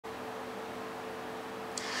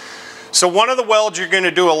So one of the welds you're going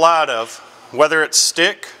to do a lot of, whether it's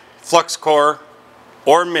stick, flux core,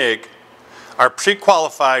 or MIG, are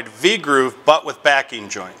pre-qualified V-groove but with backing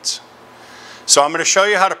joints. So I'm going to show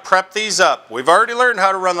you how to prep these up. We've already learned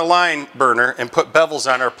how to run the line burner and put bevels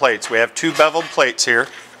on our plates. We have 2 beveled plates here,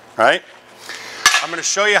 right? I'm going to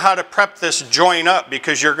show you how to prep this joint up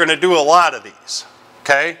because you're going to do a lot of these,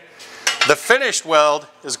 okay? The finished weld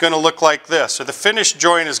is going to look like this, or the finished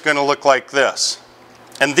joint is going to look like this.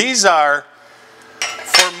 And these are,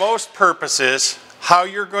 for most purposes, how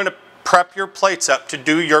you're going to prep your plates up to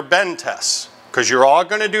do your bend tests, because you're all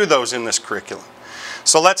going to do those in this curriculum.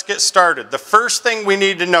 So let's get started. The first thing we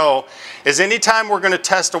need to know is anytime we're going to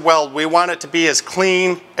test a weld, we want it to be as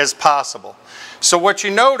clean as possible. So what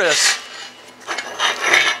you notice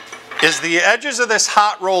is the edges of this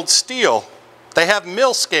hot rolled steel, they have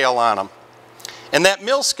mill scale on them. And that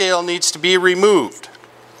mill scale needs to be removed.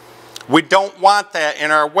 We don't want that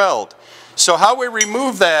in our weld. So how we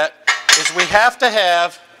remove that is we have to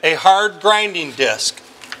have a hard grinding disc.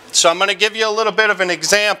 So I'm going to give you a little bit of an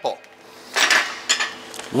example.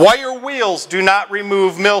 Wire wheels do not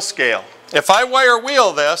remove mill scale. If I wire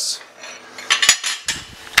wheel this,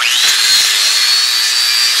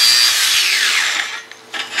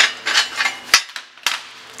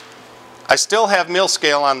 I still have mill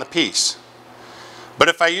scale on the piece. But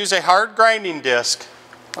if I use a hard grinding disc,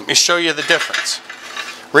 let me show you the difference.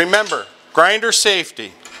 Remember, grinder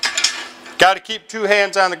safety. Got to keep 2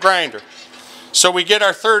 hands on the grinder. So we get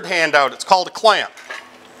our 3rd hand out. It's called a clamp.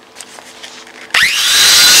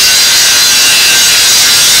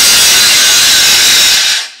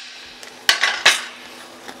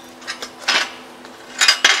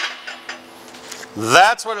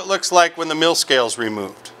 That's what it looks like when the mill scale is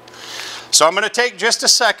removed. So I'm going to take just a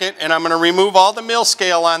second and I'm going to remove all the mill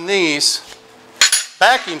scale on these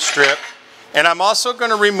backing strip, and I'm also going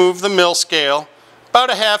to remove the mill scale about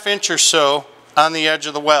a 1/2 inch or so on the edge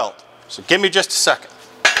of the weld. So give me just a second.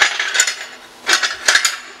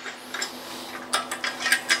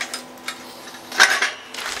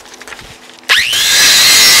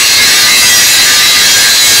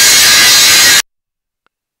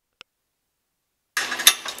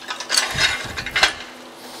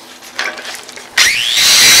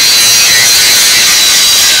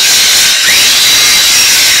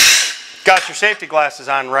 Got your safety glasses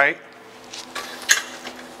on, right?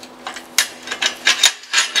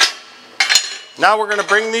 Now we're going to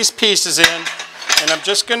bring these pieces in, and I'm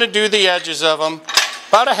just going to do the edges of them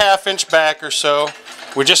about a 1/2 inch back or so.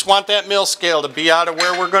 We just want that mill scale to be out of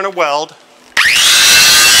where we're going to weld.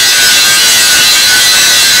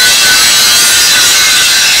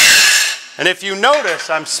 And if you notice,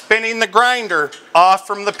 I'm spinning the grinder off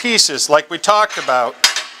from the pieces like we talked about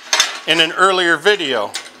in an earlier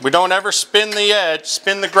video. We don't ever spin the edge,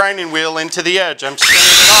 spin the grinding wheel into the edge. I'm spinning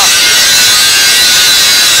it off.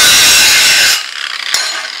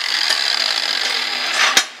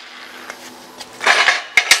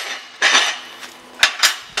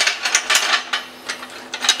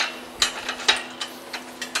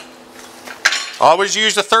 Always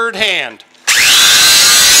use the 3rd hand.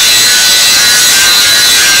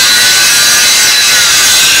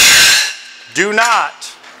 Do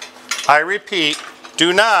not, I repeat,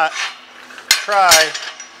 do not try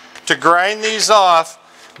to grind these off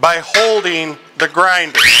by holding the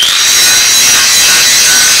grinder.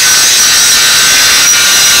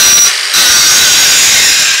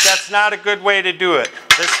 That's not a good way to do it.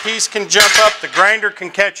 This piece can jump up, the grinder can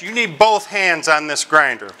catch. You need both hands on this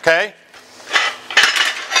grinder, okay?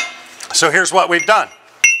 So here's what we've done.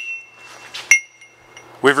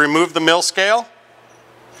 We've removed the mill scale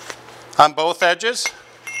on both edges.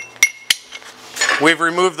 We've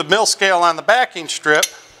removed the mill scale on the backing strip,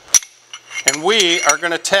 and we are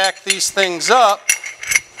going to tack these things up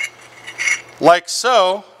like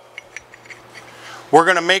so. We're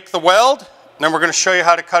going to make the weld, and then we're going to show you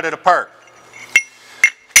how to cut it apart.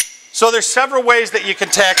 So there's several ways that you can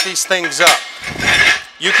tack these things up.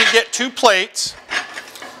 You can get 2 plates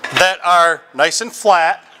that are nice and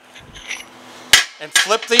flat and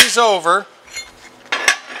flip these over.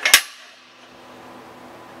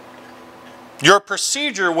 Your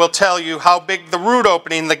procedure will tell you how big the root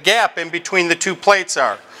opening, the gap in between the 2 plates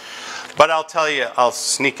are. But I'll tell you, I'll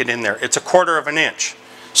sneak it in there. It's a 1/4 inch.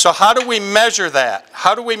 So how do we measure that?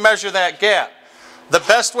 How do we measure that gap? The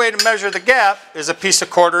best way to measure the gap is a piece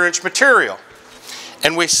of 1/4 inch material.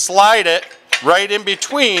 And we slide it right in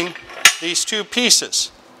between these 2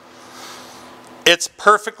 pieces. It's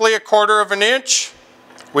perfectly a 1/4 inch.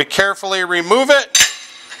 We carefully remove it.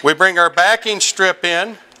 We bring our backing strip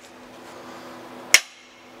in,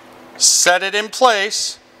 set it in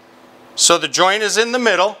place, So the joint is in the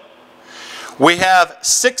middle. We have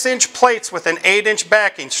 6-inch plates with an 8-inch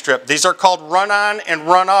backing strip. These are called run-on and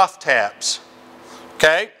run-off tabs.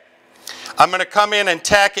 Okay? I'm going to come in and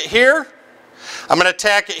tack it here. I'm going to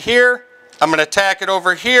tack it here. I'm going to tack it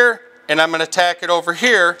over here. And I'm going to tack it over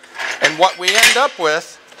here. And what we end up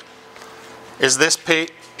with is this piece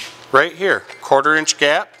right here. 1/4 inch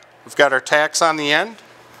gap. We've got our tacks on the end.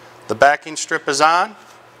 The backing strip is on.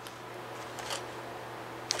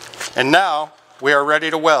 And now we are ready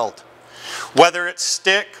to weld. Whether it's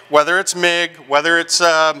stick, whether it's MIG, whether it's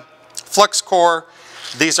flux core,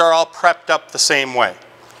 these are all prepped up the same way.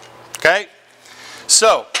 Okay?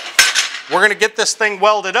 So, we're going to get this thing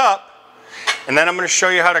welded up, and then I'm going to show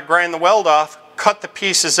you how to grind the weld off, cut the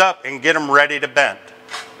pieces up, and get them ready to bend.